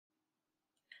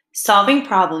Solving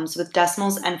problems with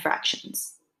decimals and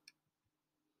fractions.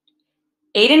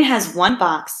 Aiden has one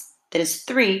box that is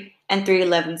 3 and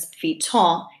 3/11 feet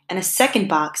tall and a second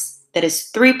box that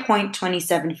is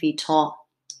 3.27 feet tall.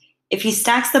 If he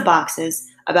stacks the boxes,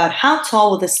 about how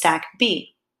tall will the stack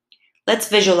be? Let's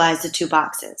visualize the two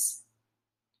boxes.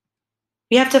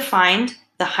 We have to find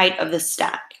the height of the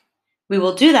stack. We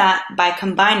will do that by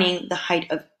combining the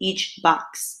height of each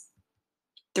box.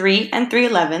 3 and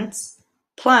 3/11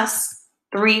 plus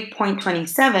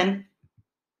 3.27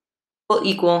 will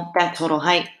equal that total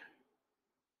height.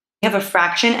 We have a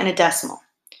fraction and a decimal.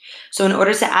 So in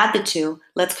order to add the two,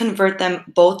 let's convert them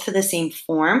both to the same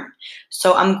form.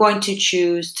 So I'm going to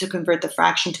choose to convert the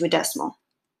fraction to a decimal.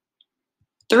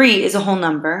 3 is a whole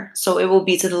number, so it will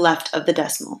be to the left of the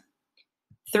decimal.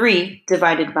 3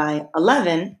 divided by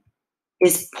 11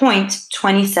 is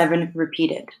 0.27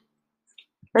 repeated.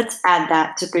 Let's add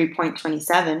that to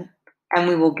 3.27, and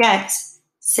we will get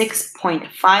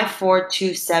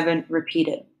 6.5427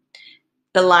 repeated.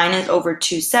 The line is over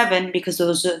 27 because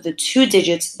those are the two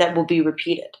digits that will be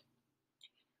repeated.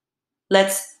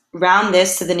 Let's round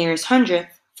this to the nearest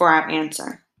hundredth for our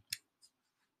answer.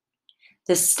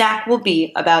 The stack will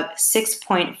be about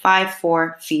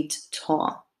 6.54 feet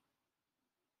tall.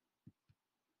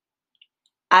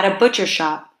 At a butcher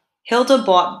shop, Hilda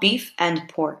bought beef and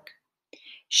pork.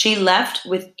 She left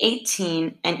with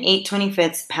 18 and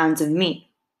 8/25 pounds of meat.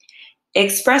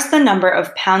 Express the number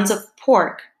of pounds of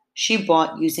pork she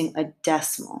bought using a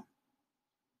decimal.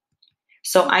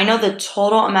 So I know the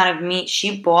total amount of meat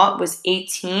she bought was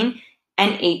 18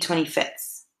 and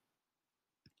 8/25.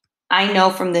 I know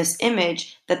from this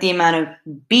image that the amount of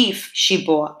beef she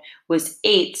bought was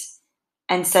 8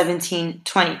 and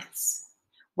 17/20.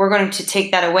 We're going to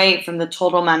take that away from the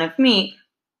total amount of meat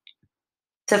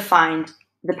to find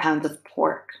the pounds of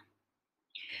pork.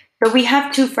 So we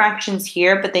have two fractions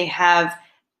here, but they have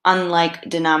unlike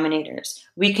denominators.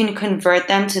 We can convert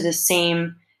them to the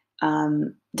same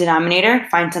denominator,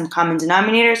 find some common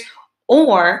denominators,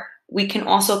 or we can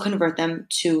also convert them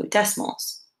to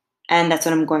decimals. And that's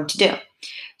what I'm going to do.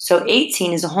 So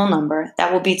 18 is a whole number.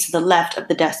 That will be to the left of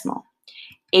the decimal.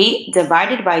 8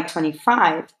 divided by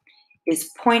 25 is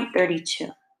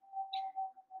 0.32.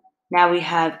 Now we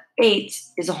have 8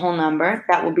 is a whole number.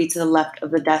 That will be to the left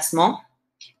of the decimal.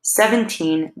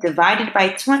 17 divided by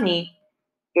 20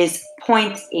 is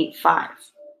 0.85.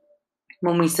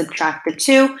 When we subtract the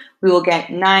two, we will get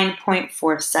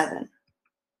 9.47.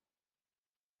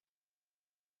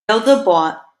 Hilda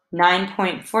bought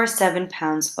 9.47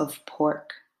 pounds of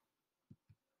pork.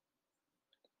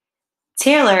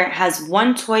 Taylor has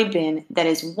one toy bin that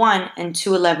is 1 and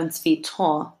 2/11 feet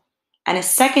tall and a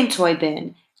second toy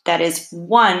bin that is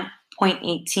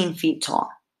 1.18 feet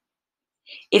tall.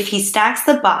 If he stacks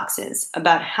the boxes,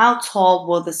 about how tall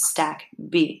will the stack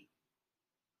be?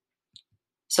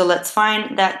 So let's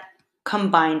find that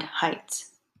combined height.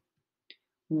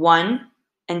 1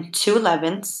 and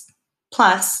 2/11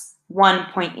 plus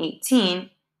 1.18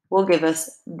 will give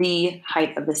us the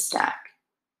height of the stack.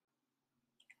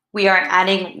 We are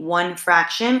adding one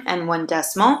fraction and one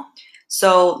decimal,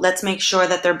 so let's make sure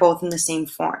that they're both in the same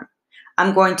form.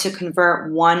 I'm going to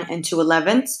convert 1 and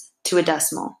 2/11 to a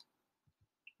decimal.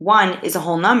 1 is a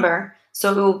whole number,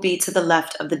 so it will be to the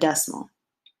left of the decimal.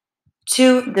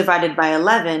 2 divided by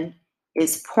 11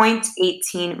 is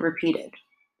 0.18 repeated.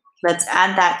 Let's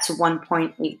add that to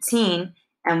 1.18,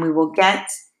 and we will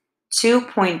get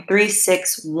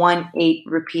 2.3618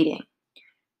 repeating.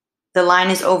 The line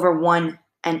is over 1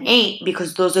 and 8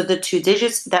 because those are the two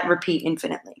digits that repeat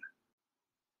infinitely.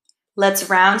 Let's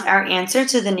round our answer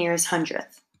to the nearest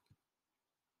hundredth.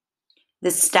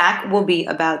 The stack will be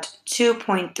about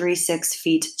 2.36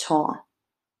 feet tall.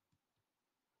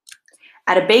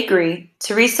 At a bakery,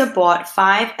 Teresa bought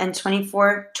 5 and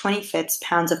 24/25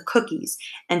 pounds of cookies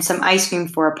and some ice cream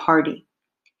for a party.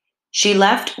 She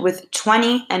left with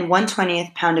 20 and 1/20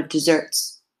 pound of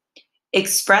desserts.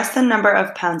 Express the number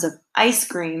of pounds of ice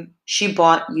cream she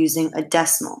bought using a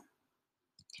decimal.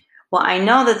 Well, I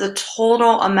know that the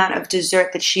total amount of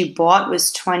dessert that she bought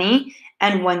was 20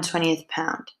 and 1/20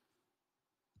 pound.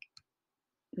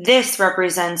 This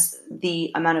represents the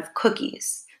amount of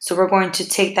cookies. So we're going to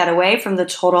take that away from the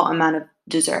total amount of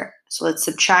dessert. So let's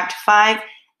subtract 5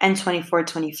 and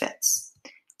 24/25.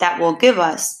 That will give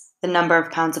us the number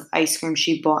of pounds of ice cream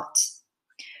she bought.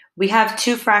 We have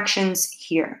two fractions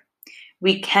here.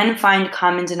 We can find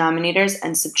common denominators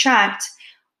and subtract.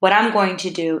 What I'm going to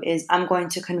do is I'm going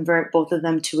to convert both of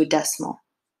them to a decimal.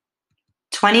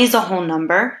 20 is a whole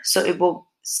number, so it will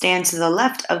stand to the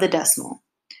left of the decimal.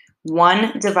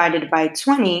 1 divided by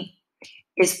 20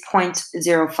 is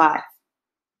 0.05.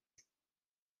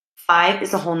 5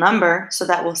 is a whole number, so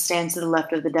that will stand to the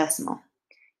left of the decimal.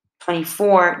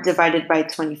 24 divided by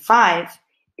 25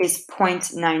 is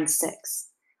 0.96.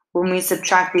 When we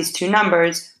subtract these two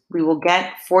numbers, we will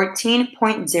get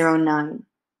 14.09.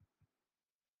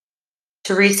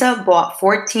 Teresa bought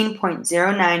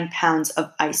 14.09 pounds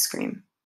of ice cream.